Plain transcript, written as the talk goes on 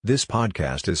This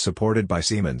podcast is supported by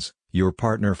Siemens, your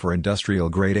partner for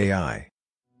industrial-grade AI.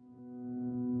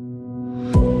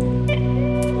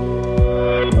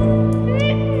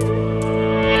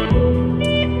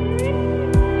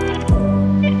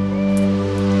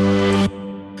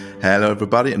 Hello,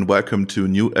 everybody, and welcome to a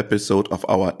new episode of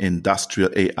our Industrial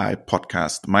AI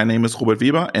podcast. My name is Robert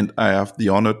Weber, and I have the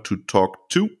honor to talk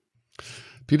to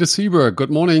Peter Sieber. Good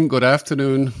morning, good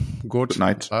afternoon, good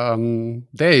night,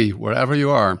 day, wherever you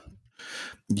are.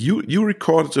 You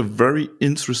recorded a very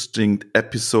interesting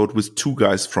episode with two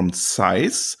guys from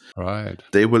Zeiss. Right.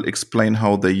 They will explain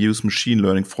how they use machine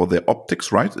learning for their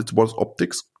optics, right? It was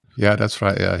optics. Yeah, that's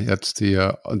right. Yeah, that's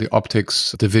the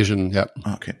optics division. Yeah.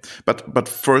 Okay, but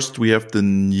first we have the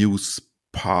news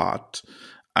part.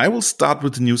 I will start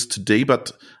with the news today.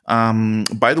 But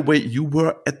by the way, you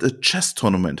were at the chess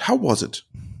tournament. How was it?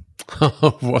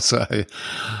 Was I?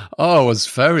 Oh, it was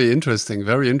very interesting.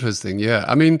 Very interesting. Yeah.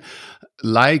 I mean,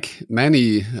 like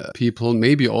many people,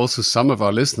 maybe also some of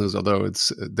our listeners, although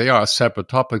they are separate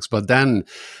topics, but then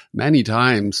many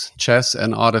times chess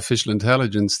and artificial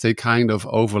intelligence, they kind of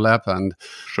overlap. And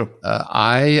sure.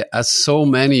 I, as so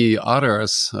many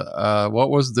others, what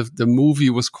was the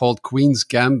movie was called Queen's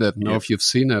Gambit. I don't know if you've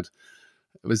seen it.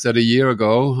 It was that a year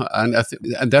ago, and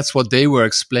and that's what they were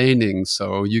explaining.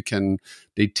 So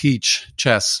they teach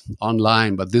chess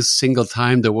online, but this single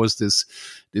time there was this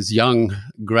young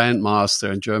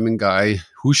grandmaster, German guy,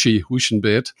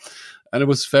 Huschenbit, and it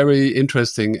was very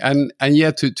interesting. And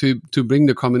yet to bring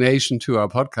the combination to our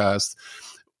podcast,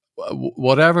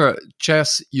 whatever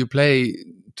chess you play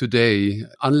today,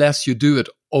 unless you do it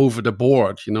over the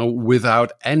board,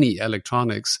 without any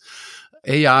electronics,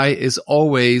 AI is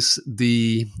always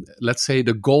let's say,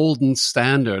 the golden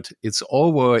standard. It's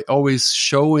always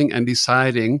showing and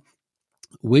deciding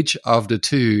which of the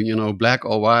two, black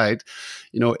or white,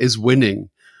 is winning.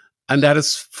 And that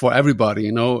is for everybody,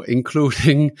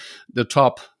 including the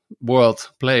top world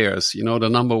players, the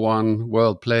number one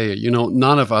world player.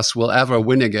 None of us will ever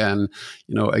win again,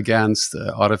 against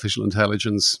artificial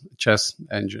intelligence chess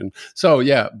engine. So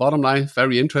yeah, bottom line,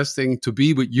 very interesting to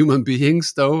be with human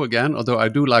beings though, again, although I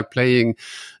do like playing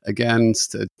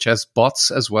against chess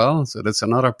bots as well. So that's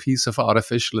another piece of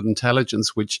artificial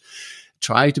intelligence, which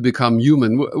try to become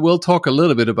human. We'll talk a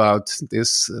little bit about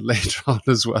this later on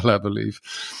as well, I believe.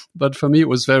 But for me, it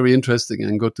was very interesting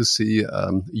and good to see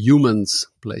humans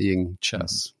playing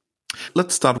chess.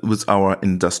 Let's start with our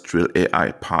industrial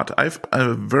AI part. I have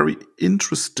a very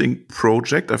interesting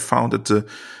project I found at the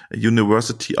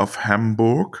University of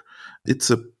Hamburg. It's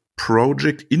a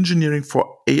project engineering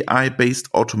for AI-based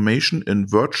automation in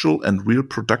virtual and real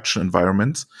production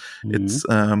environments. Mm-hmm. It's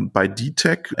by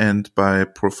DTech and by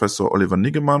Professor Oliver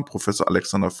Niggemann, Professor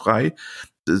Alexander Frey.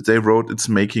 They wrote it's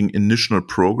making initial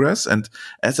progress. And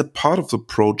as a part of the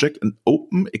project, an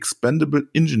open, expandable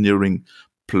engineering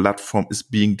platform is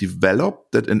being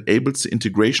developed that enables the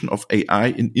integration of AI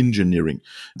in engineering.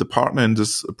 The partner in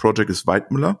this project is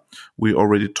Weidmuller. We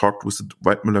already talked with the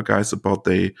Weidmuller guys about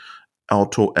the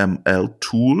AutoML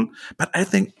tool. But I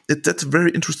think that's a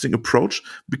very interesting approach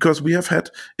because we have had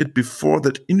it before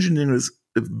that engineering is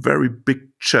a very big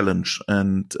challenge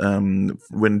and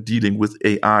when dealing with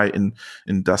AI in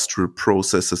industrial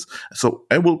processes. So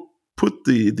I will put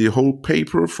the whole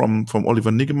paper from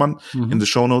Oliver Niggemann in the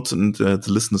show notes, and the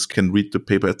listeners can read the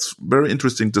paper. It's very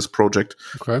interesting, this project.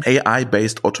 Okay.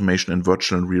 AI-based automation in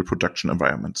virtual and real production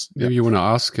environments. Maybe you want to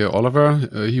ask Oliver.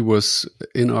 He was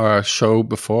in our show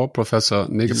before, Professor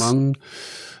Niggemann.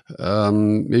 Yes.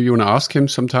 Maybe you want to ask him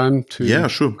sometime to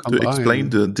explain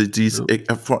these.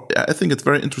 I think it's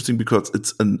very interesting because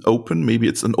it's an open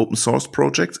source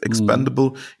project,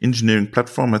 expandable engineering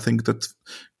platform. I think that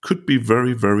could be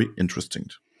very, very interesting.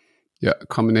 Yeah, a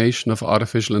combination of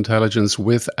artificial intelligence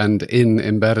with and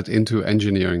embedded into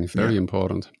engineering. Very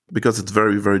important. Because it's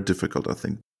very, very difficult, I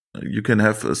think. You can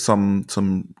have some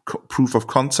proof of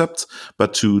concepts,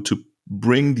 but to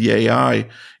bring the AI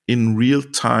in real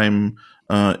time,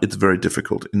 it's very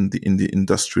difficult in the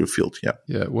industrial field.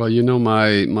 Yeah. Well,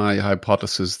 my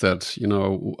hypothesis that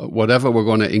whatever we're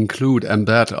going to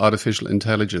embed artificial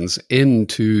intelligence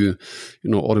into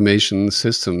automation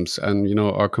systems, and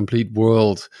our complete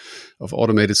world of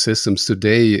automated systems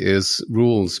today is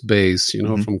rules based.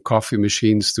 From coffee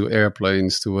machines to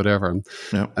airplanes to whatever.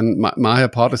 Yeah. And my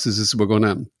hypothesis is we're going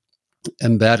to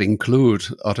include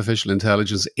artificial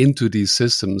intelligence into these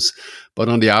systems, but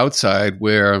on the outside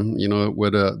where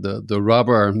the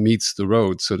rubber meets the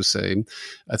road, so to say,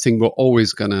 I think we're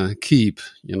always going to keep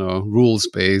rules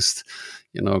based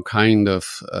kind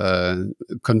of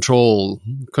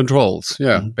controls.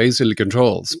 Yeah, basically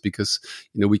controls, because,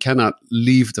 we cannot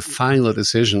leave the final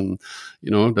decision,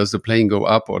 does the plane go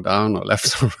up or down or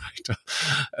left or right,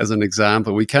 as an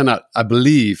example. We cannot, I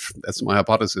believe, that's my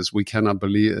hypothesis, we cannot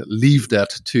leave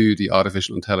that to the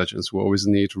artificial intelligence. We always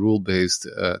need rule-based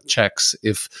checks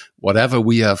if whatever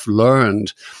we have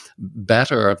learned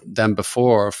better than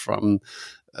before from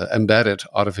embedded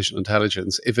artificial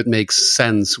intelligence, if it makes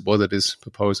sense what it is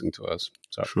proposing to us.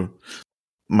 So. Sure.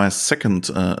 My second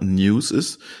news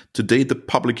is today the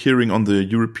public hearing on the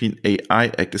European AI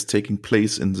Act is taking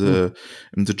place in the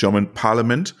German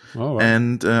Parliament. Oh, wow.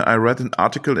 And I read an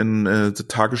article in the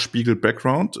Tagesspiegel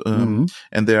background,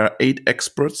 and there are 8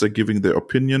 experts that are giving their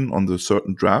opinion on the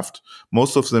certain draft.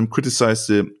 Most of them criticize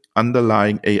the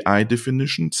underlying AI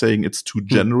definition, saying it's too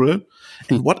general.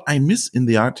 And what I miss in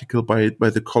the article by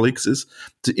the colleagues is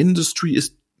the industry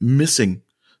is missing.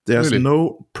 There's Really?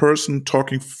 no person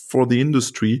talking for the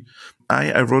industry.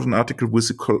 I wrote an article with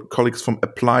the colleagues from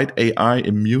Applied AI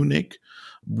in Munich.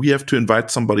 We have to invite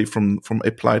somebody from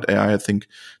Applied AI, I think,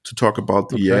 to talk about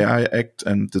the AI Act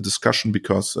and the discussion,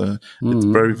 because it's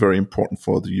very, very important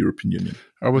for the European Union.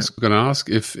 I was going to ask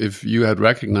if you had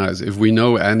recognized, if we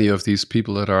know any of these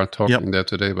people that are talking there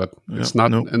today, but it's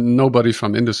not nobody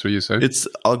from industry, you say? It's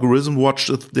Algorithm Watch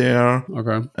is there.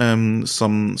 Okay.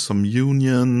 Some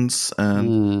unions,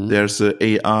 and there's a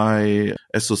AI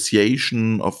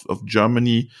Association of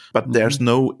Germany, but there's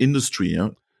no industry.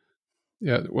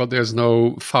 Yeah, well, there's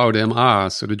no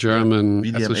VDMA, so the German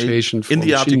VDMA. Association for in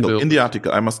the Machine article. Builders. In the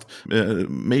article, I must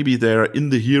maybe they're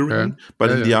in the hearing, but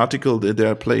in the article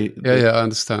they're play. I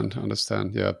understand.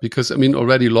 Yeah, because I mean,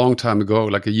 already a long time ago,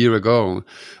 like a year ago,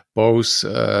 both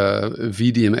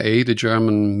VDMA, the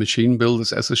German Machine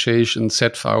Builders Association,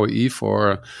 ZVE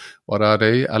for what are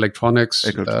they? Electronics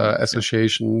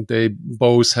Association. They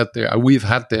both had we've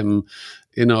had them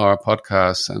in our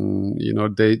podcast, and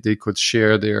they could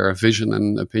share their vision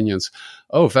and opinions.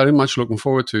 Oh, very much looking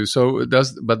forward to. So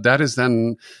but that is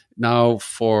then now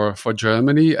for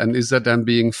Germany, and is that then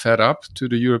being fed up to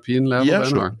the European level? Yeah, then,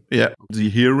 sure. or? Yeah, the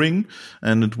hearing,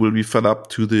 and it will be fed up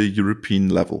to the European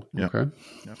level. Yeah. Okay.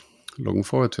 Yeah. Looking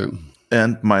forward to it.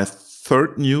 And my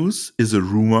third news is a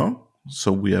rumor.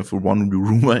 So we have one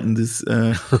rumor in this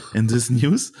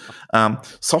news.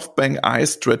 SoftBank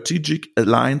eyes strategic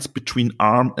alliance between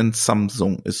ARM and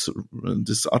Samsung.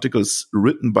 This article is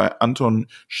written by Anton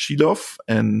Shilov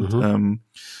and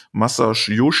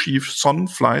Masayoshi Son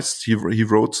flies. He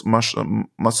wrote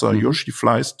Masayoshi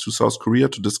flies to South Korea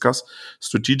to discuss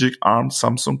strategic ARM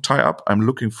Samsung tie-up. I'm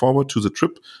looking forward to the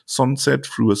trip, Son said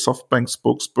through a SoftBank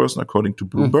spokesperson, according to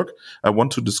Bloomberg. I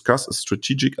want to discuss a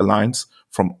strategic alliance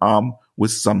from ARM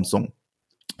with Samsung.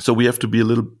 So we have to be a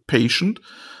little patient,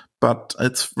 but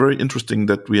it's very interesting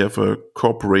that we have a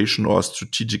cooperation or a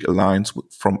strategic alliance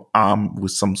from ARM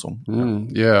with Samsung.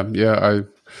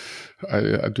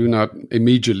 I do not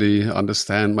immediately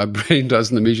understand. My brain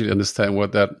doesn't immediately understand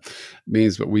what that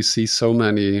means, but we see so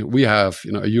many. We have,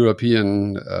 a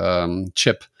European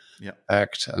chip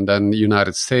act, and then the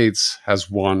United States has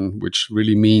one, which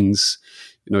really means,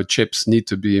 chips need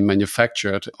to be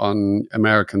manufactured on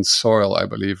American soil, I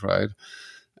believe, right?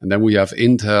 And then we have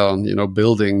Intel,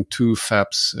 building 2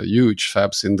 fabs, huge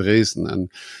fabs in Dresden. And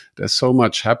there's so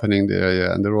much happening there,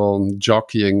 and they're all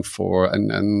jockeying for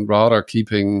and rather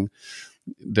keeping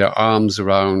their arms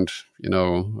around,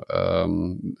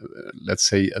 let's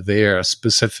say, their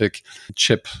specific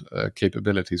chip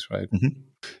capabilities, right?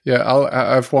 Yeah,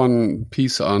 I have one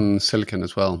piece on silicon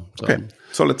as well. Okay,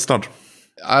 so let's start.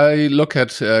 I look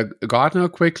at Gartner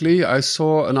quickly. I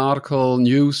saw an article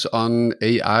news on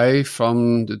AI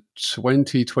from the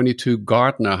 2022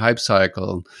 Gartner Hype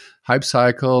Cycle. Hype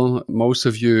Cycle, most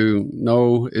of you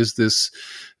know, is this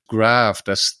graph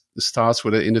that starts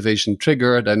with an innovation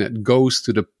trigger, then it goes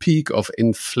to the peak of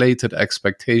inflated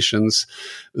expectations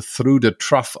through the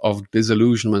trough of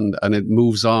disillusionment, and it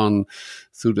moves on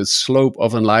through the slope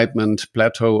of enlightenment,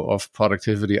 plateau of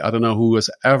productivity. I don't know who has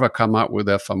ever come up with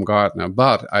that from Gartner,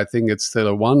 but I think it's still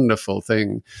a wonderful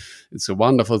thing. It's a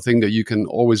wonderful thing that you can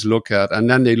always look at. And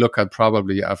then they look at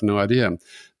probably, I have no idea,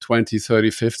 20,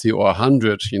 30, 50 or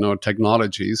 100,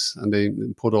 technologies, and they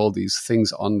put all these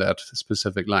things on that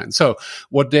specific line. So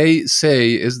what they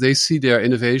say is they see their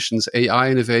innovations, AI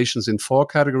innovations, in 4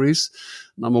 categories.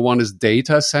 Number 1 is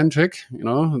data-centric.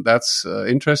 That's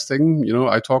interesting.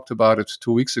 I talked about it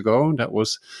 2 weeks ago. That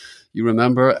was, you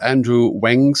remember, Andrew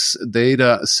Wang's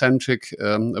data-centric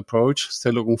approach.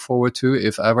 Still looking forward to,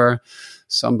 if ever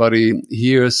somebody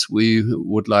hears, we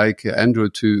would like Andrew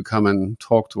to come and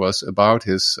talk to us about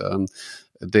his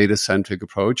data-centric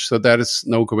approach. So that is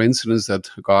no coincidence that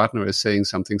Gartner is saying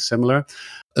something similar.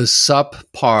 A sub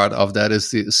part of that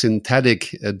is the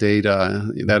synthetic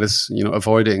data, that is,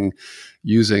 avoiding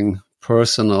using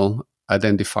personal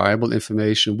identifiable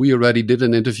information. We already did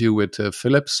an interview with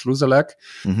Philipp Sluzelek.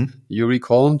 You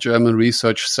recall, German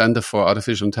Research Center for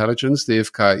Artificial Intelligence,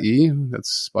 DFKI.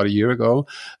 That's about a year ago.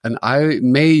 And I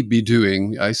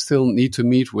still need to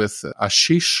meet with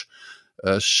Ashish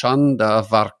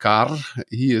Chandavarkar.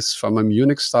 He is from a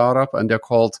Munich startup, and they're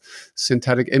called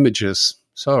Synthetic Images.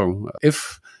 So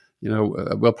if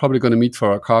we're probably going to meet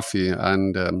for a coffee,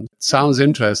 and it sounds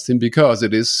interesting because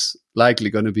it is likely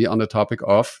going to be on the topic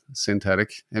of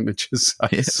synthetic images.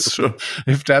 Yes, sure.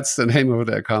 If that's the name of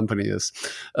their company is.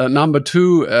 Number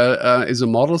two is a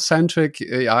model-centric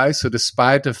AI. So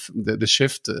despite the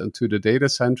shift to the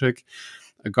data-centric,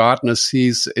 Gartner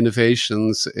sees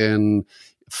innovations in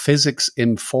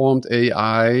physics-informed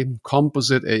AI,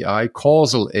 composite AI,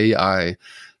 causal AI.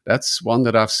 That's one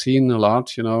that I've seen a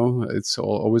lot. It's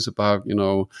always about,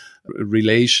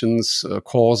 relations,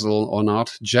 causal or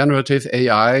not. Generative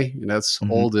AI, that's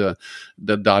all the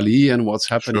DALI and what's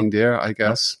happening there, I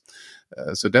guess.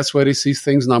 So that's where they see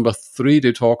things. Number three,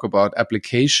 they talk about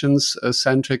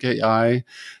applications-centric AI.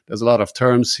 There's a lot of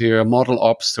terms here. Model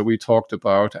ops that we talked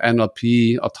about,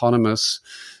 NLP, autonomous.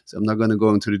 So I'm not going to go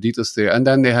into the details there. And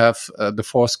then they have the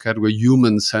fourth category,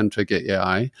 human-centric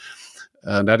AI.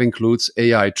 That includes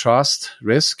AI trust,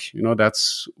 risk.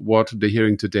 That's what the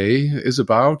hearing today is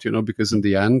about, because in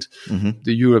the end,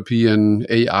 the European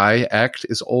AI Act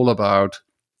is all about,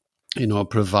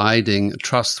 providing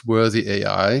trustworthy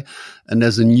AI. And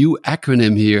there's a new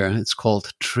acronym here. It's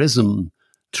called TRISM.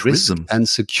 Risk and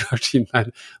security.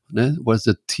 What's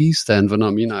the T stand for?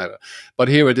 Not me neither. But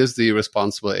here it is, the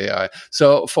responsible AI.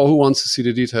 So for who wants to see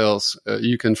the details,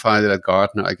 you can find it at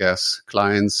Gartner, I guess.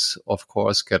 Clients, of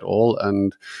course, get all.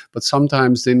 But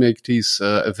sometimes they make these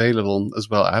available as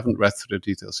well. I haven't read through the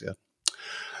details yet.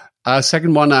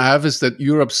 Second one I have is that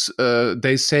Europe's,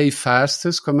 they say,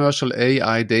 fastest commercial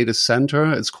AI data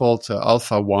center. It's called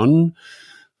Alpha One.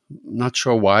 Not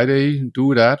sure why they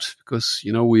do that, because,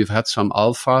 we've had some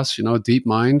alphas,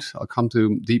 DeepMind. I'll come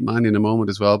to DeepMind in a moment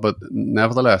as well. But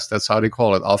nevertheless, that's how they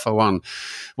call it. Alpha One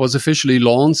was officially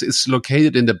launched. It's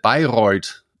located in the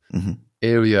Bayreuth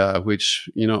area, which,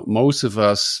 most of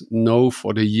us know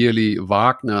for the yearly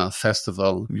Wagner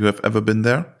Festival. You have ever been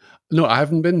there? No, I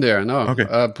haven't been there, no. Okay.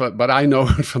 But I know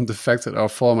from the fact that our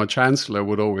former chancellor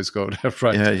would always go there,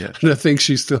 right? Yeah. And I think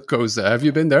she still goes there. Have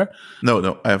you been there?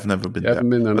 No, I have never been there.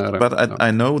 Haven't been there, But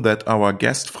I know that our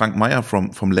guest, Frank Meyer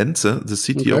from Lenze, the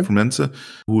CTO from Lenze,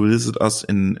 who will visit us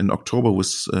in October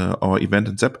with our event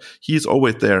in ZEP, he is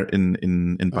always there in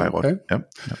Bayreuth. Okay. Yeah.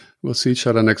 We'll see each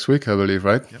other next week, I believe,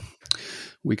 right? Yeah.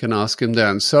 We can ask him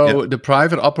then. So the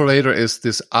private operator is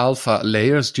this Alpha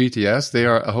Layers GTS. They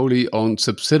are a wholly owned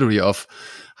subsidiary of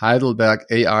Heidelberg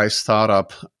AI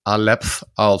startup Aleph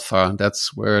Alpha.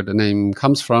 That's where the name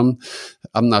comes from.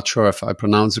 I'm not sure if I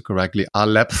pronounce it correctly.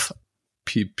 Aleph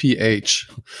PH.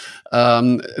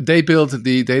 They built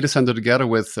the data center together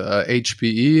with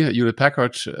HPE, Hewlett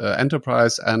Packard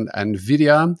Enterprise, and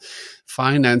NVIDIA.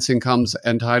 Financing comes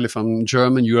entirely from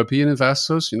German European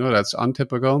investors. That's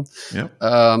untypical. Yeah.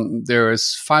 There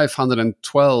is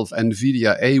 512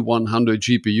 NVIDIA A100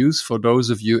 GPUs for those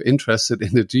of you interested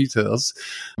in the details,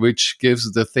 which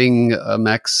gives the thing a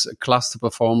max cluster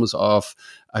performance of,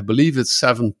 I believe it's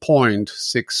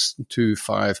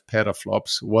 7.625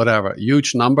 petaflops, whatever.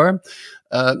 Huge number.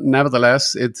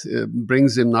 Nevertheless, it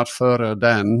brings him not further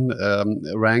than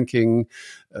ranking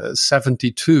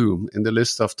 72 in the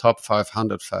list of top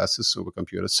 500 fastest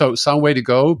supercomputers. So some way to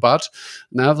go, but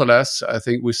nevertheless, I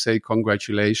think we say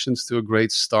congratulations to a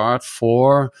great start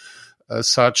for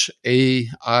such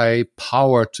AI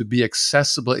power to be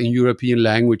accessible in European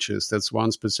languages. That's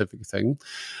one specific thing.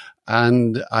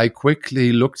 And I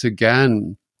quickly looked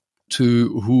again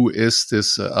to who is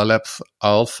this Aleph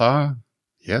Alpha.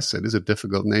 Yes, it is a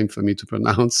difficult name for me to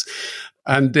pronounce.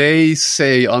 And they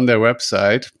say on their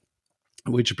website,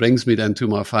 which brings me then to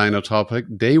my final topic,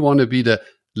 they want to be the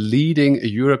leading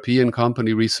European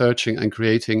company researching and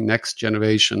creating next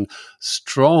generation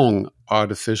strong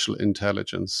artificial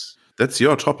intelligence. That's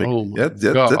your topic. Oh my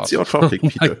God. That's your topic,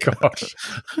 Peter.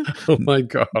 Oh my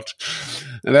God.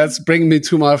 And that's bringing me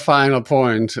to my final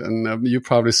point. And you've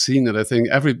probably seen it. I think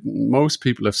most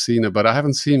people have seen it, but I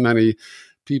haven't seen many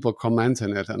people comment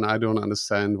on it, and I don't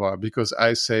understand why. Because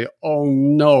I say, oh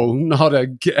no, not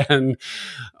again.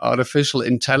 Artificial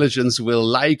intelligence will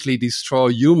likely destroy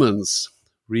humans.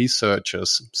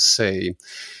 researchers say.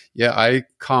 Yeah, I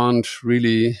can't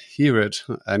really hear it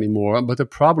anymore. But the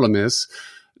problem is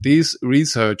these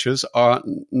researchers are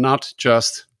not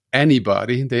just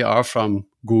anybody. They are from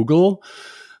Google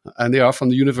and they are from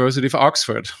the University of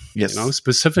Oxford. Yes.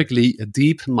 Specifically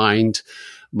DeepMind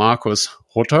Markus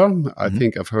Hutter. I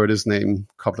think I've heard his name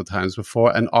a couple of times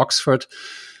before. And Oxford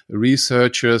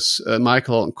researchers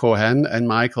Michael Cohen and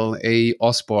Michael A.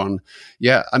 Osborne.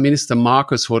 Yeah, I mean, it's the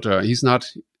Markus Hutter. He's not,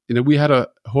 we had a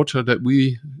Hutter that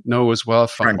we know as well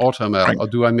from AutoML. Or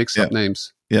do I mix up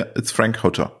names? Yeah, it's Frank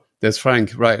Hutter. That's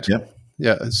Frank, right? Yeah.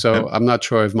 Yeah, so I'm not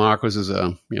sure if Marcus is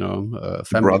a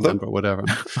family member or whatever.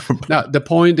 Now the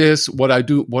point is what I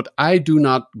do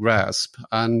not grasp.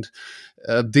 And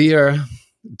dear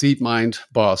DeepMind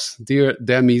boss, dear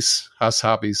Demis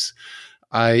Hassabis,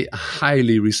 I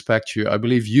highly respect you. I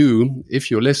believe you,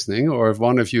 if you're listening, or if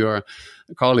one of your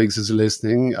colleagues is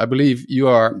listening, I believe you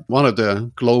are one of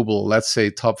the global, let's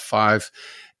say, top 5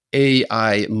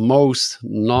 AI most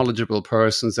knowledgeable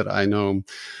persons that I know.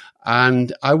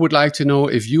 And I would like to know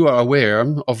if you are aware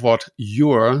of what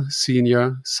your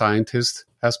senior scientist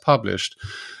has published.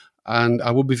 And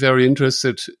I would be very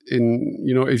interested in,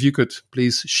 if you could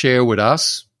please share with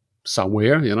us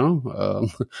somewhere,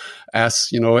 as,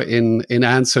 in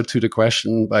answer to the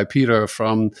question by Peter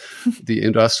from the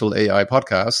Industrial AI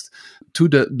podcast, to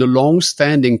the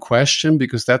long-standing question,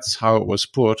 because that's how it was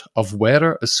put, of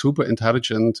whether a super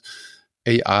intelligent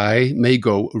AI may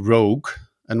go rogue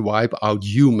and wipe out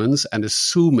humans, and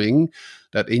assuming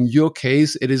that in your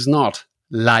case it is not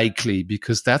likely,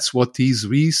 because that's what these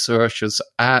researchers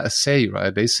say,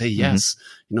 right? They say, yes,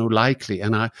 likely.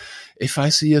 And if I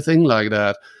see a thing like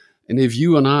that, and if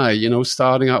you and I,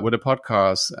 starting out with a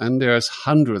podcast, and there's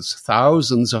hundreds,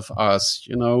 thousands of us,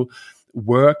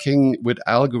 working with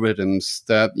algorithms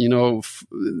that,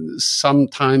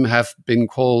 sometime have been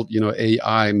called,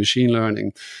 AI, machine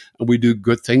learning, and we do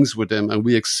good things with them, and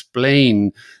we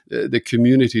explain the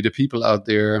community, the people out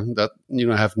there that,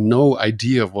 have no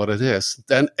idea of what it is.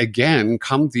 Then again,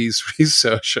 come these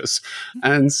researchers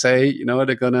and say,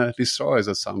 they're going to destroy us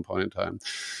at some point in time.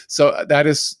 So that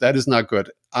is not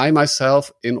good. I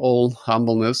myself, in all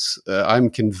humbleness, I'm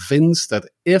convinced that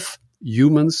if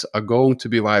humans are going to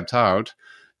be wiped out,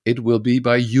 it will be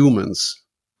by humans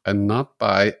and not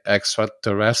by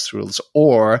extraterrestrials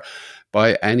or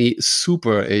by any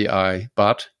super AI,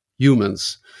 but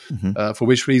humans. For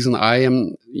which reason I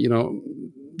am,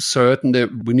 certain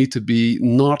that we need to be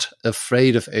not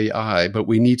afraid of AI, but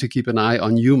we need to keep an eye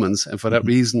on humans. And for that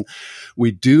reason,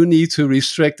 we do need to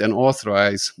restrict and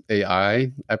authorize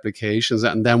AI applications.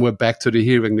 And then we're back to the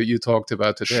hearing that you talked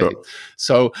about today. Sure.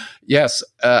 So yes,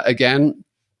 again,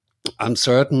 I'm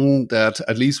certain that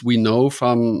at least we know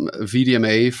from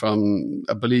VDMA, from,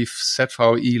 I believe,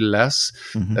 ZVE less,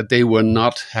 that they were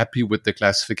not happy with the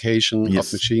classification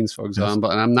of machines, for example.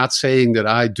 And I'm not saying that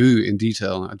I do in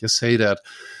detail. I just say that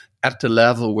at the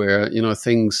level where,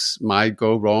 things might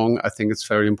go wrong, I think it's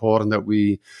very important that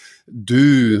we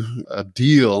do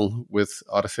deal with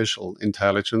artificial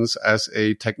intelligence as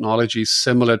a technology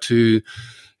similar to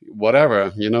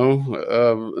whatever,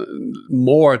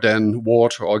 more than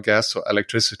water or gas or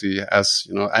electricity, as,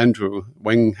 Andrew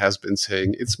Wing has been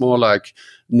saying. It's more like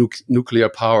nuclear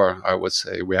power, I would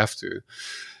say. We have to.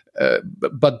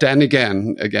 But then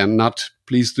again,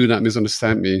 please do not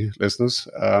misunderstand me, listeners.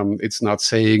 It's not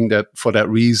saying that for that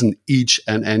reason, each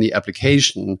and any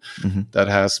application that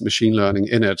has machine learning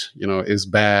in it, is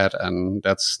bad. And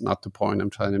that's not the point I'm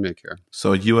trying to make here.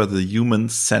 So you are the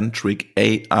human-centric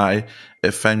AI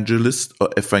evangelist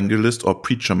or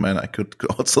preacher man, I could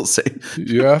also say.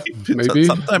 Yeah, maybe.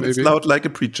 Sometimes it's loud like a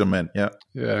preacher man. Yeah.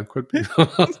 Yeah, could be.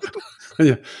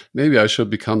 Yeah, maybe I should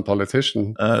become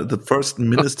politician. The first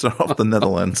minister of the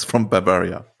Netherlands from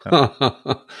Bavaria. Yeah,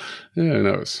 who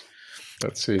knows?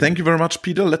 Let's see. Thank you very much,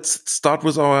 Peter. Let's start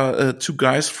with our two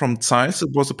guys from Zeiss. It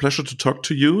was a pleasure to talk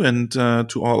to you, and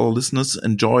to all our listeners.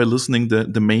 Enjoy listening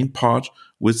the main part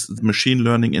with machine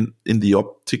learning in the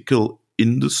optical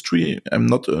industry. I'm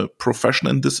not a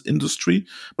professional in this industry,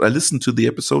 but I listened to the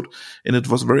episode, and it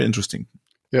was very interesting.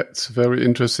 Yeah, it's a very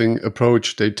interesting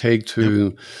approach they take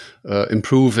to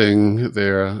improving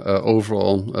their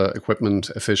overall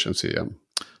equipment efficiency. Yeah.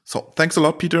 So thanks a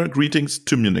lot, Peter. Greetings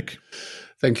to Munich.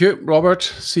 Thank you, Robert.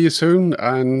 See you soon,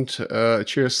 and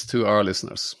cheers to our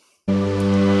listeners.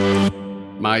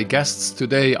 My guests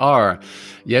today are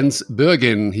Jens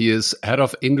Bürgin. He is head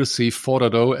of Industry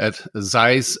 4.0 at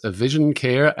Zeiss Vision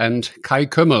Care, and Kai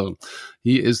Kümmel.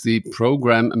 He is the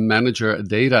program manager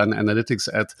data and analytics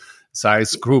at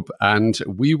Zeiss Group. And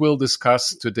we will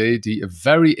discuss today the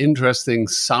very interesting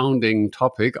sounding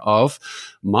topic of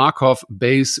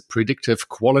Markov-based predictive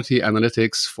quality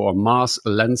analytics for mass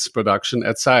lens production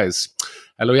at Zeiss.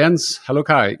 Hello, Jens. Hello,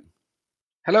 Kai.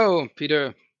 Hello,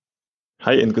 Peter.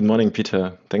 Hi, and good morning,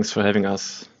 Peter. Thanks for having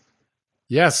us.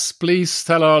 Yes, please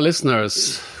tell our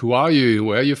listeners, who are you,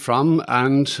 where are you from,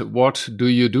 and what do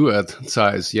you do at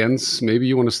Zeiss? Jens, maybe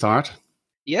you want to start?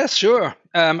 Yes, sure.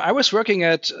 I was working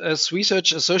as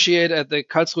research associate at the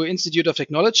Karlsruhe Institute of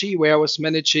Technology, where I was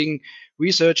managing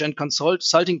research and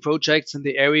consulting projects in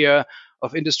the area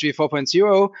of Industry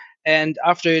 4.0. And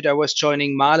after it, I was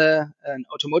joining Mahle, an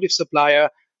automotive supplier,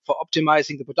 for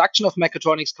optimizing the production of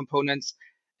mechatronics components.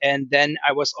 And then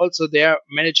I was also there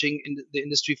managing in the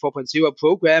Industry 4.0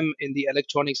 program in the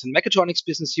electronics and mechatronics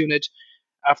business unit.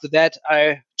 After that,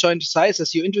 I joined Zeiss,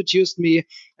 as you introduced me,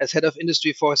 as head of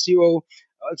Industry 4.0,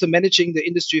 also managing the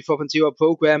Industry 4.0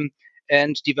 program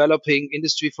and developing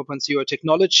Industry 4.0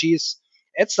 technologies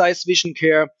at Zeiss Vision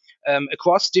Care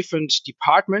across different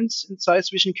departments in Zeiss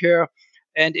Vision Care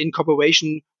and in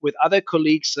cooperation with other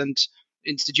colleagues and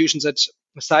institutions at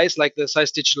Zeiss, like the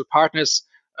Zeiss Digital Partners,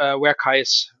 where Kai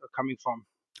is coming from.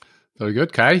 Very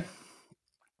good. Kai?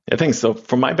 Yeah, thanks. So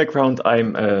from my background,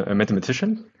 I'm a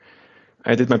mathematician.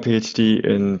 I did my PhD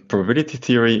in probability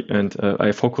theory, and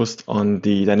I focused on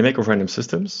the dynamic of random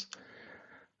systems.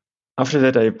 After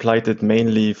that, I applied it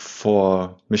mainly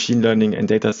for machine learning and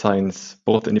data science,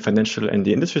 both in the financial and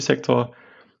the industry sector.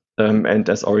 And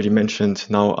as already mentioned,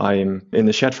 now I'm in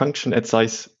a shared function at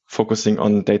Zeiss, focusing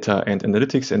on data and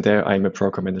analytics, and there I'm a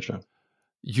program manager.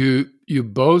 You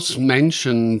both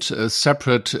mentioned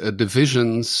separate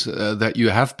divisions that you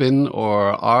have been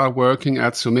or are working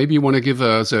at. So maybe you want to give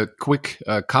us a quick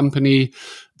company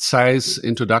Zeiss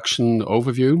introduction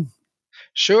overview.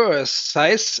 Sure.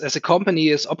 Zeiss as a company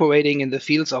is operating in the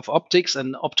fields of optics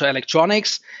and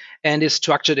optoelectronics and is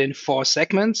structured in 4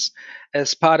 segments.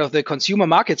 As part of the consumer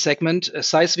market segment,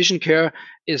 Zeiss Vision Care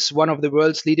is one of the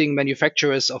world's leading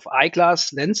manufacturers of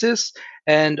eyeglass lenses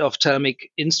and ophthalmic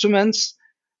instruments.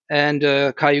 And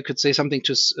Kai, you could say something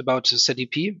about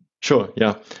ZDP. Sure,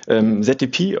 yeah.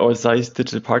 ZDP, or Zeiss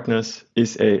Digital Partners,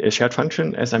 is a shared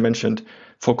function, as I mentioned,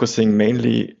 focusing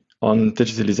mainly on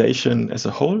digitalization as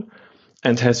a whole,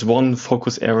 and has one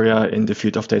focus area in the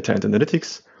field of data and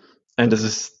analytics. And this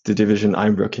is the division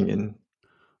I'm working in.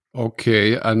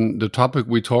 Okay, and the topic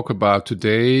we talk about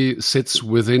today sits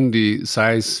within the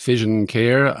Zeiss Vision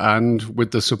Care and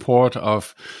with the support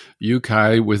of you,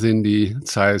 Kai, within the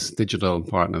Zeiss Digital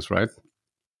Partners, right?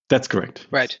 That's correct.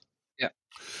 Right. Yeah.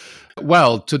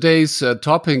 Well, today's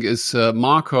topic is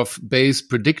Markov-based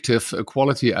predictive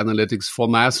quality analytics for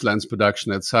mass lens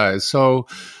production at Zeiss. So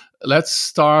let's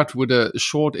start with a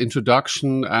short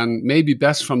introduction and maybe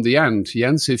best from the end.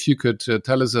 Jens, if you could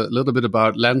tell us a little bit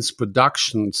about lens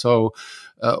production. So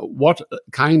what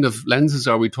kind of lenses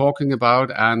are we talking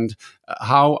about and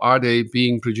how are they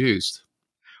being produced?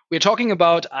 We're talking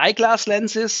about eyeglass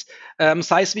lenses.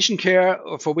 Zeiss Vision Care,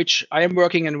 for which I am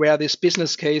working and where this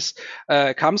business case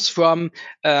comes from,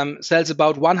 sells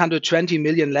about 120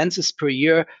 million lenses per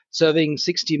year, serving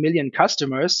 60 million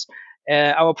customers.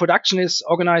 Our production is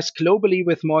organized globally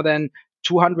with more than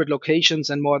 200 locations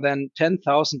and more than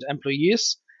 10,000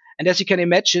 employees. And as you can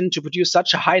imagine, to produce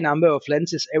such a high number of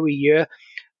lenses every year,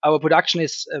 our production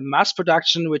is a mass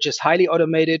production, which is highly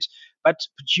automated, but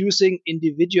producing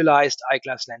individualized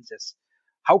eyeglass lenses.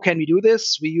 How can we do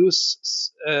this? We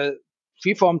use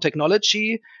freeform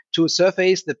technology to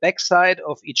surface the backside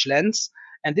of each lens.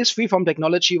 And this freeform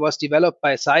technology was developed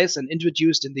by Zeiss and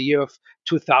introduced in the year of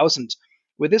 2000.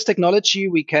 With this technology,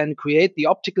 we can create the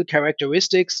optical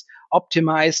characteristics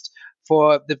optimized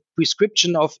for the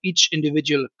prescription of each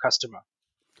individual customer.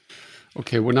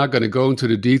 Okay, we're not going to go into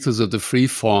the details of the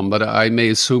freeform, but I may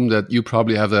assume that you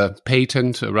probably have a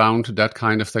patent around that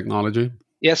kind of technology.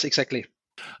 Yes, exactly.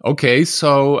 Okay,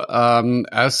 so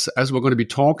as we're going to be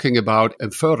talking about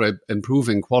further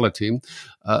improving quality,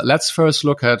 let's first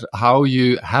look at how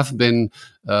you have been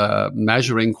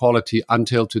measuring quality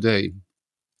until today.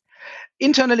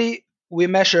 Internally, we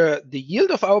measure the yield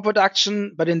of our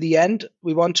production, but in the end,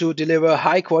 we want to deliver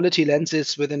high quality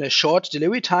lenses within a short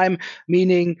delivery time,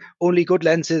 meaning only good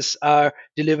lenses are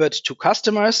delivered to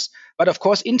customers. But of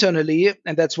course, internally,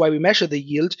 and that's why we measure the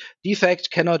yield,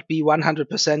 defect cannot be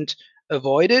 100%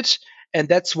 avoided. And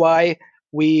that's why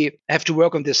we have to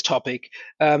work on this topic,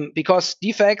 because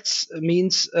defects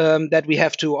means that we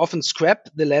have to often scrap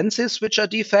the lenses which are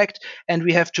defect, and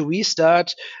we have to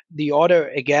restart the order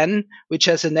again, which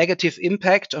has a negative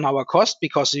impact on our cost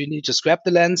because you need to scrap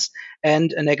the lens,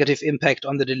 and a negative impact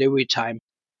on the delivery time.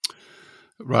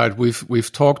 Right.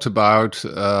 We've talked about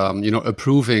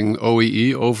improving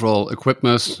OEE, overall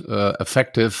equipment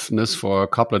effectiveness, for a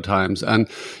couple of times, and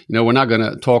we're not going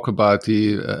to talk about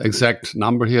the exact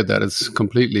number here. That is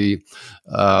completely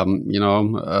not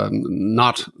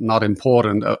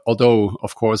important. Although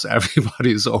of course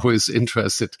everybody is always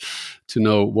interested to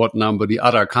know what number the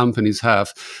other companies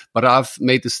have. But I've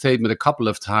made the statement a couple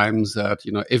of times that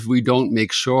if we don't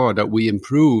make sure that we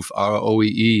improve our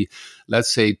OEE,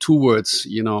 let's say towards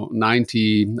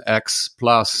 90x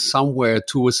plus, somewhere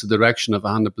towards the direction of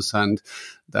 100%,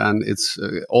 then it's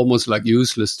almost like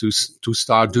useless to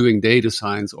start doing data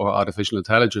science or artificial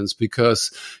intelligence,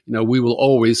 because we will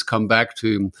always come back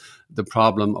to the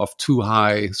problem of too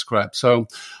high scrap. So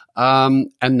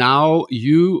and now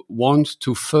you want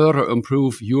to further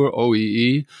improve your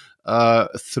OEE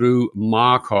through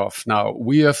Markov. Now,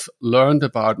 we have learned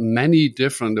about many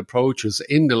different approaches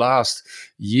in the last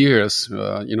years,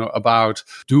 about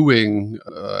doing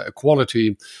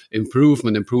quality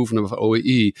improvement of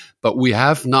OEE, but we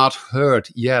have not heard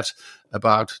yet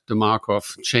about the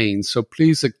Markov chain. So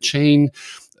please explain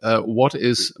what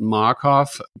is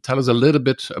Markov? Tell us a little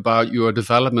bit about your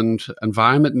development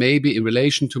environment, maybe in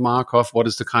relation to Markov. What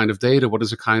is the kind of data? What is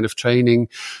the kind of training,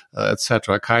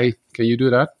 etc.? Kai, can you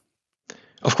do that?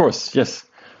 Of course, yes.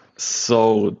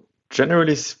 So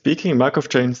generally speaking, Markov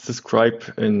chains describe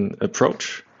an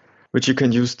approach which you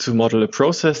can use to model a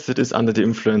process that is under the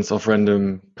influence of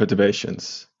random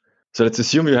perturbations. So let's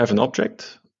assume you have an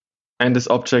object, and this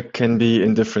object can be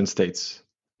in different states.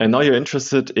 And now you're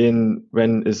interested in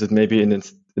when is it maybe in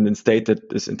a state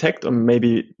that is intact, or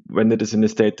maybe when it is in a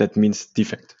state that means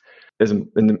defect, in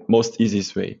the most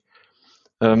easiest way.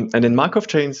 And in Markov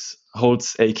chains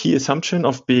holds a key assumption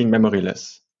of being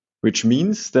memoryless, which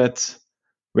means that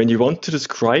when you want to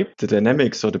describe the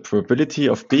dynamics or the probability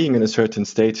of being in a certain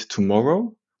state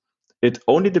tomorrow, it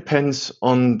only depends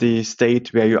on the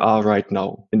state where you are right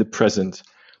now, in the present.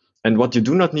 And what you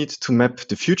do not need to map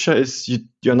the future is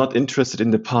you're not interested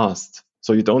in the past.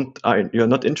 So you're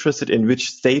not interested in which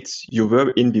states you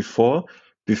were in before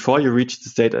you reach the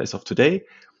state as of today,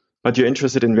 but you're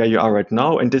interested in where you are right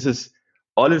now. And this is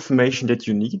all information that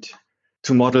you need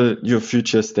to model your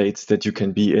future states that you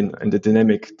can be in, and the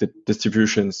dynamic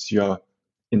distributions you are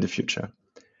in the future.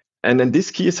 And then this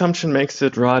key assumption makes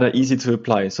it rather easy to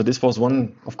apply. So this was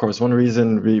one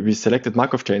reason we selected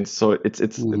Markov chains. So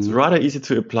it's rather easy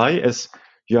to apply, as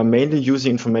you are mainly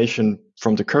using information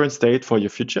from the current state for your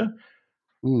future.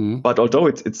 But although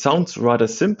it sounds rather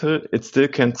simple, it still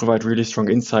can provide really strong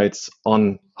insights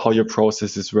on how your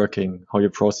process is working, how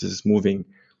your process is moving,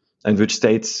 and which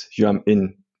states you are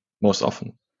in most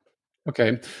often.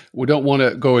 Okay, we don't want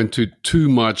to go into too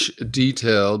much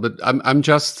detail, but I'm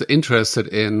just interested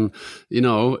in,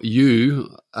 you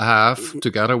have,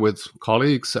 together with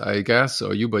colleagues, I guess,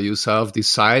 or you by yourself,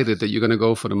 decided that you're going to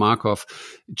go for the Markov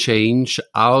chain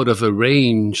out of a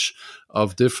range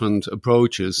of different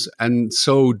approaches. And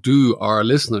so do our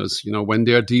listeners, when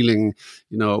they're dealing,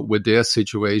 with their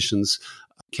situations.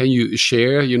 Can you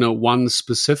share, one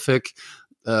specific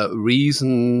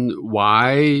reason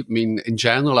why? I mean, in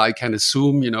general, I can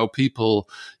assume, people,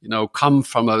 come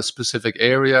from a specific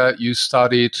area. You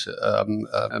studied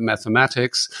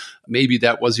mathematics. Maybe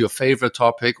that was your favorite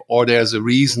topic, or there's a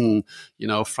reason,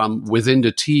 from within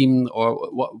the team, or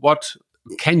what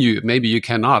can you, maybe you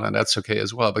cannot, and that's okay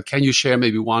as well, but can you share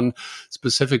maybe one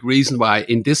specific reason why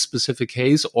in this specific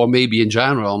case, or maybe in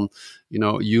general,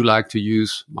 you like to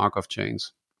use Markov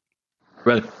chains?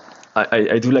 Well,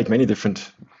 I do like many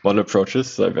different model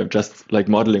approaches. So I just like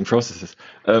modeling processes.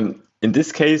 In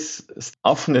this case,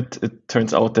 often it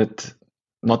turns out that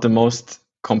not the most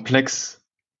complex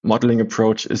modeling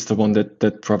approach is the one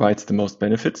that provides the most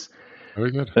benefits.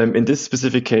 Very good. In this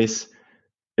specific case,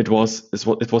 it was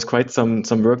quite some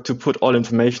work to put all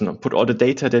information, put all the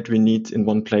data that we need in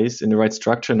one place, in the right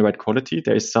structure and the right quality.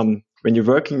 There is when you're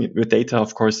working with data,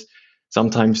 of course,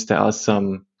 sometimes there are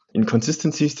some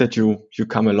inconsistencies that you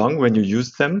come along when you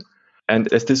use them.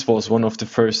 And as this was one of the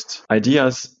first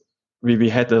ideas, we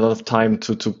had a lot of time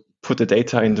to put the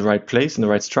data in the right place, in the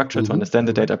right structure, to understand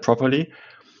the data properly.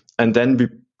 And then we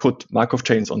put Markov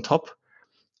chains on top,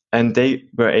 and they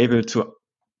were able to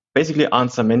basically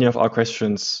answer many of our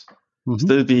questions,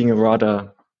 still being a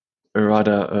rather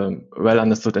well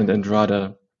understood and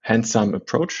rather handsome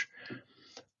approach.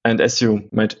 And as you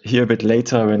might hear a bit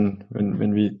later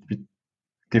when we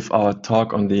give our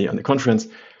talk on the conference,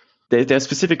 there are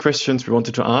specific questions we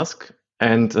wanted to ask,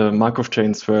 and Markov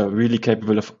chains were really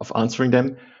capable of answering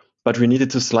them, but we needed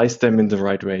to slice them in the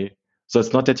right way. So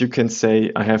it's not that you can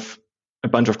say, I have a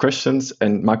bunch of questions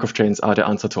and Markov chains are the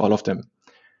answer to all of them.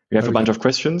 You have a bunch of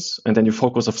questions, and then you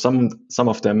focus on some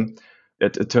of them.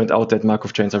 It turned out that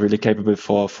Markov chains are really capable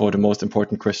for the most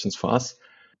important questions for us.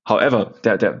 However,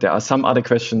 there are some other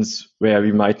questions where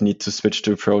we might need to switch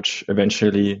the approach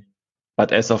eventually.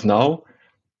 But as of now,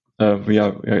 we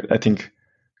are, I think,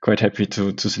 quite happy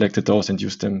to select those and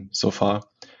use them so far.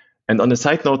 And on a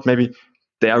side note, maybe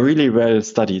they are really well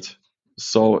studied.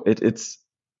 So it's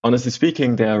honestly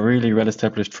speaking, there are really well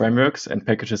established frameworks and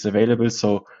packages available.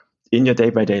 So in your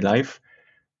day-by-day life,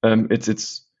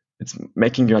 it's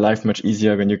making your life much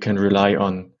easier when you can rely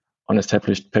on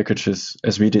established packages,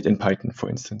 as we did in Python, for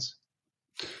instance.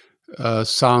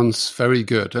 Sounds very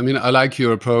good. I mean, I like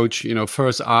your approach.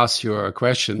 First ask your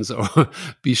questions, or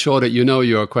be sure that you know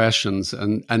your questions,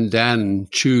 and then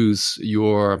choose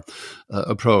your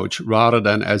approach, rather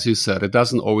than, as you said, it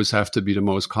doesn't always have to be the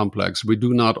most complex. We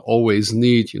do not always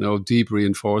need, deep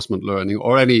reinforcement learning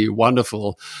or any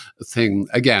wonderful thing,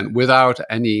 again, without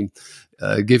any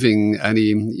giving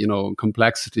any,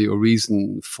 complexity or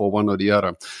reason for one or the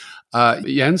other.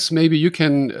 Jens, maybe you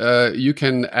can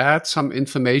add some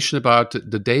information about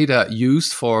the data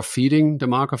used for feeding the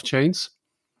Markov chains.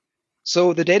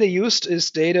 So the data used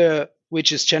is data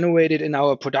which is generated in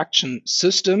our production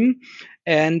system,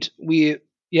 and we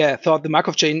thought the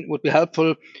Markov chain would be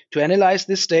helpful to analyze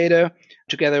this data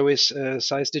together with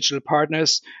Zeiss digital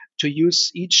partners to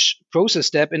use each process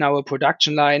step in our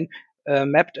production line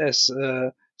mapped as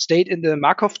state in the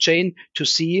Markov chain to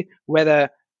see whether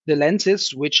the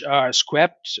lenses which are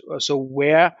scrapped, so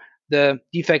where the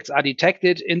defects are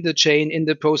detected in the chain, in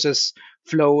the process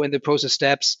flow, in the process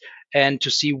steps, and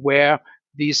to see where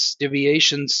these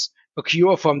deviations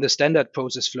occur from the standard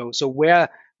process flow. So where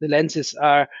the lenses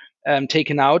are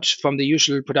taken out from the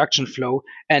usual production flow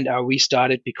and are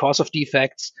restarted because of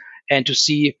defects, and to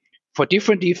see for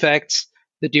different defects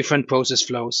the different process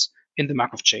flows in the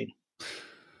Markov chain.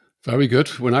 Very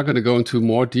good. We're not going to go into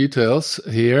more details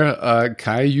here.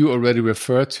 Kai, you already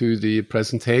referred to the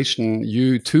presentation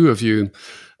two of you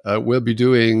will be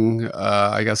doing,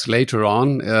 I guess, later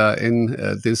on in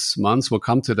this month. We'll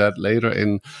come to that later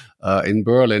in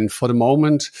Berlin. For the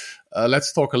moment,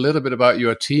 let's talk a little bit about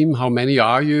your team. How many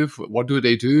are you? What do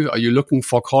they do? Are you looking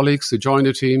for colleagues to join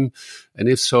the team? And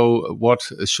if so,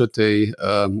 what should they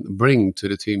bring to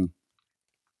the team?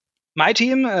 My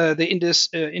team, the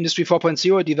Industry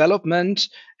 4.0 development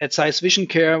at Zeiss Vision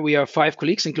Care, we are 5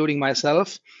 colleagues, including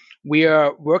myself. We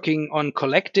are working on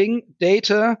collecting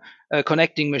data,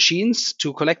 connecting machines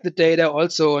to collect the data,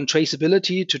 also on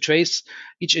traceability to trace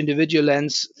each individual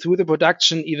lens through the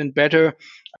production even better,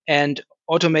 and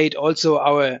automate also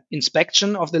our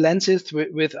inspection of the lenses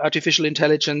with artificial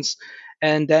intelligence.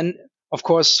 And then, of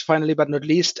course, finally, but not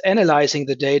least, analyzing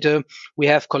the data we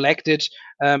have collected,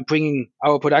 bringing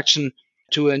our production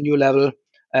to a new level,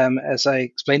 as I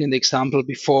explained in the example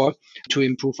before, to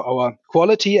improve our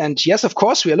quality. And yes, of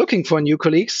course, we are looking for new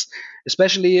colleagues,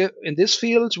 especially in this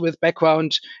field with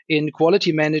background in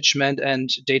quality management and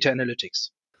data analytics.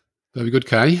 Very good,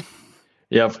 Kai.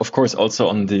 Yeah, of course, also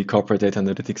on the corporate data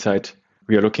analytics side,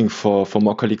 we are looking for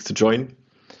more colleagues to join.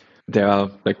 There are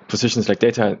positions like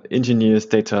data engineers,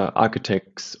 data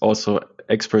architects, also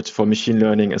experts for machine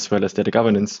learning as well as data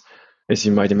governance. As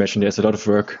you might imagine, there's a lot of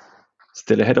work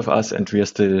still ahead of us, and we are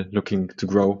still looking to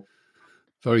grow.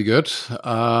 Very good.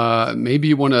 Maybe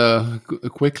you want to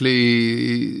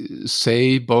quickly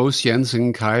say, both Jens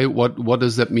and Kai, what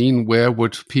does that mean? Where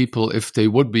would people, if they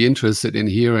would be interested in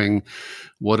hearing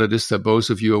what it is that both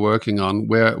of you are working on,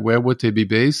 where would they be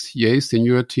based? Jens, in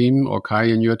your team, or Kai,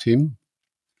 in your team?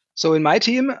 So in my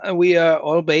team, we are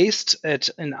all based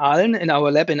in Aalen, in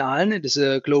our lab in Aalen. It is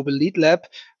a global lead lab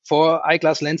for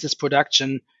eyeglass lenses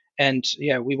production. And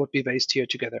we would be based here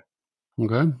together.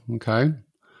 Okay.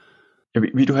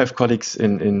 We do have colleagues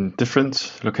in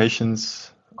different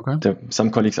locations. Okay. Some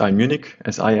colleagues are in Munich,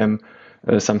 as I am.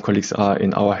 Some colleagues are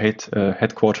in our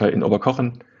headquarter in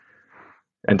Oberkochen.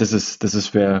 And this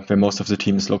is where most of the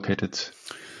team is located.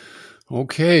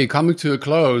 Okay, coming to a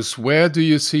close, where do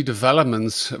you see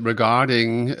developments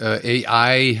regarding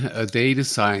AI data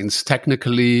science,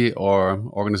 technically or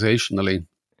organizationally?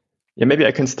 Yeah, maybe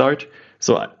I can start.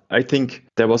 So I think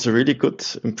there was a really good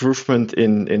improvement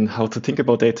in how to think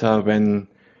about data when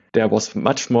there was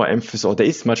much more emphasis, or there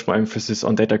is much more emphasis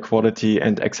on data quality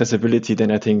and accessibility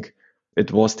than I think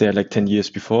it was there 10 years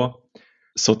before.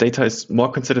 So data is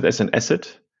more considered as an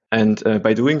asset. And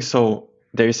by doing so,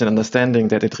 there is an understanding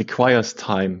that it requires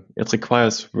time, it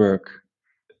requires work,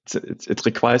 it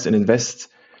requires an invest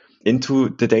into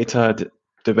the data,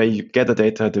 the way you gather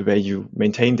data, the way you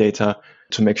maintain data,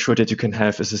 to make sure that you can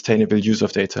have a sustainable use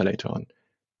of data later on.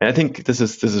 And I think this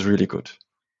is really good.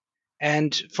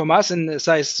 And from us in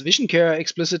Zeiss Vision Care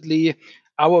explicitly,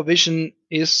 our vision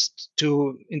is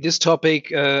to, in this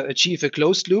topic, achieve a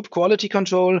closed loop quality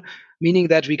control, meaning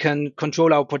that we can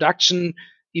control our production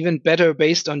even better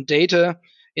based on data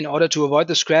in order to avoid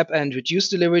the scrap and reduce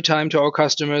delivery time to our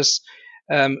customers.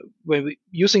 When we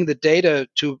using the data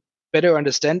to better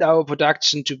understand our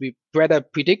production, to be better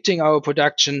predicting our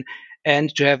production,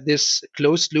 and to have this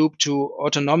closed loop to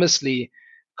autonomously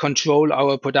control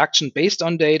our production based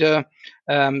on data.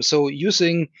 So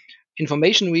using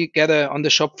information we gather on the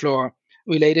shop floor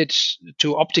related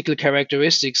to optical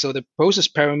characteristics, so the process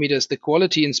parameters, the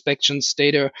quality inspections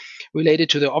data related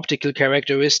to the optical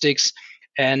characteristics,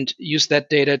 and use that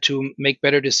data to make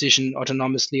better decision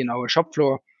autonomously in our shop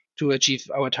floor to achieve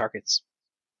our targets.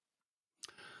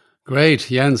 Great,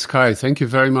 Jens, Kai, thank you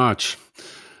very much.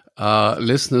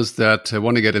 Listeners that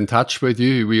want to get in touch with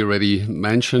you, we already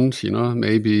mentioned,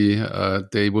 maybe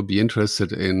they would be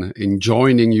interested in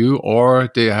joining you, or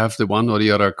they have the one or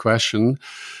the other question.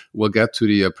 We'll get to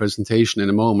the presentation in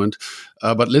a moment.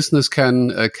 But listeners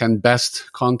can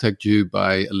best contact you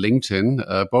by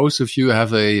LinkedIn. Both of you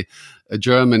have a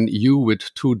German U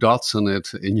with 2 dots on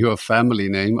it in your family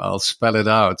name. I'll spell it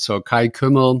out. So Kai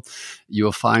Kümmel,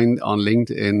 you'll find on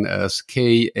LinkedIn as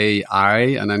Kai,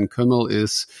 and then Kümmel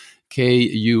is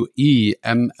Kuemmel.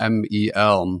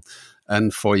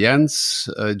 And for Jens,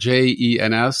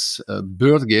 Jens,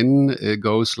 Bürgin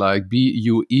goes like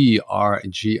Buergin,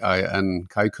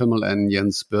 Kai Kümmel and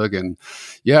Jens Bürgin.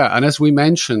 Yeah, and as we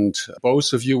mentioned,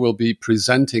 both of you will be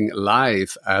presenting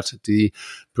live at the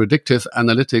Predictive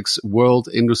Analytics World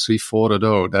Industry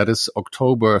 4.0. That is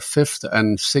October 5th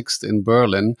and 6th in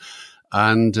Berlin.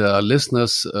 And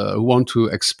listeners who want to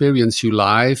experience you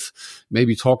live,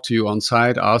 maybe talk to you on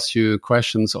site, ask you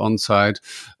questions on site,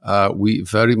 we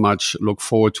very much look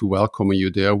forward to welcoming you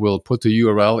there. We'll put the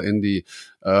URL in the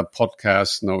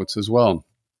podcast notes as well.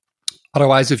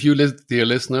 Otherwise, if you, dear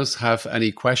listeners, have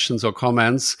any questions or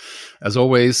comments, as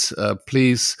always,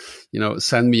 please,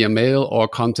 send me a mail or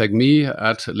contact me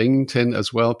at LinkedIn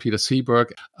as well, Peter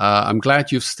Seeberg. I'm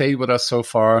glad you've stayed with us so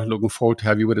far. Looking forward to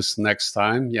have you with us next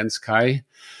time. Jens, Kai,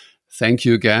 thank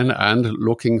you again, and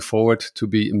looking forward to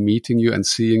be meeting you and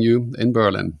seeing you in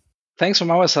Berlin. Thanks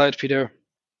from our side, Peter.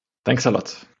 Thanks a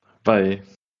lot. Bye.